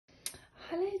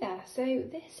Hello there, so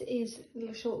this is a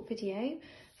little short video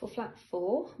for flat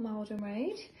 4, Marldon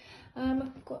Road.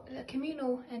 I've got a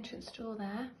communal entrance door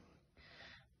there,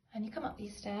 and you come up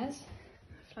these stairs.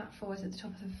 Flat 4 is at the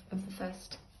top of the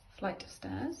first flight of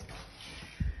stairs.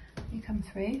 You come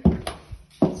through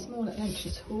a small little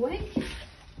entrance hallway.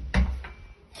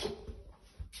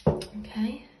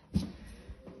 Okay,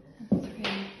 and through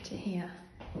to here.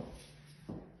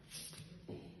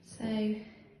 So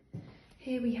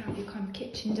here we have your kind of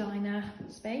kitchen diner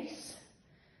space,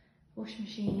 washing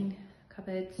machine,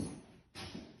 cupboards,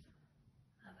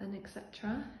 oven,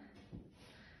 etc.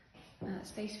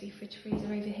 Space for your fridge freezer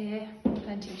over here,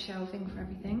 plenty of shelving for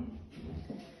everything.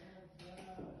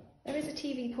 There is a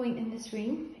TV point in this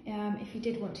room if you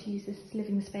did want to use this as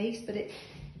living space, but it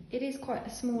is quite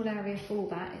a small area for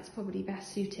that. It's probably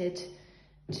best suited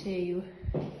to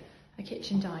a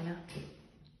kitchen diner.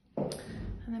 And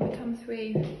then we come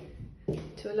through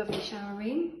to a lovely shower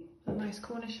room, a nice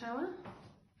corner shower,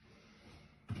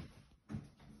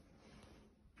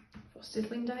 frosted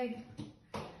window,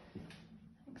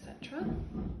 etc.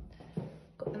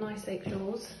 Got the nice oak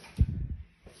doors.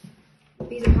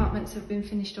 These apartments have been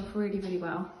finished off really, really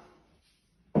well.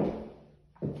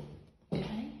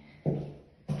 Okay,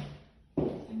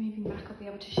 so moving back, I'll be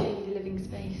able to show you the living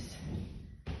space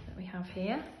that we have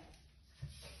here.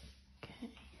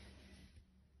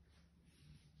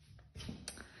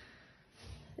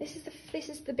 This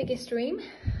is the biggest room.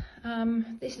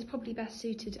 This is probably best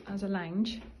suited as a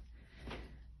lounge.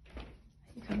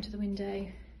 You come to the window,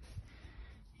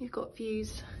 you've got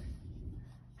views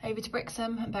over to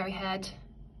Brixham and Berry Head.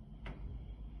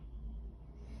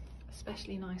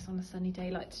 Especially nice on a sunny day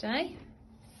like today.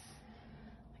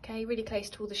 Okay, really close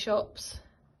to all the shops.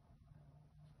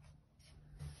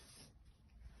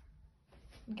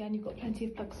 Again, you've got plenty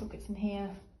of plug sockets in here.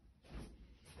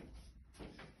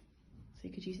 So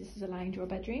you could use this as a lounge or a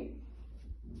bedroom.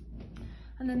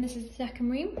 And then this is the second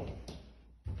room.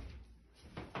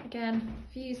 Again,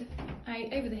 views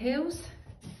out over the hills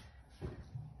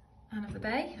and of the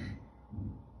bay.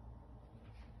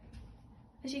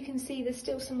 As you can see, there's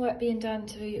still some work being done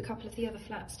to a couple of the other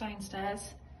flats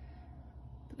downstairs,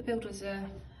 but the builders are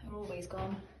always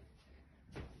gone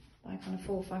by kind of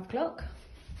 4 or 5 o'clock.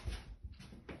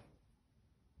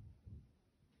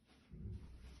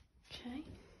 Okay.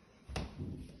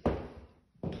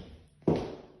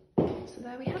 So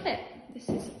there we have it. This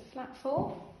is flat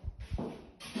 4.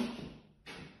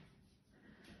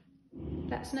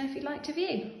 Let us know if you'd like to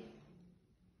view.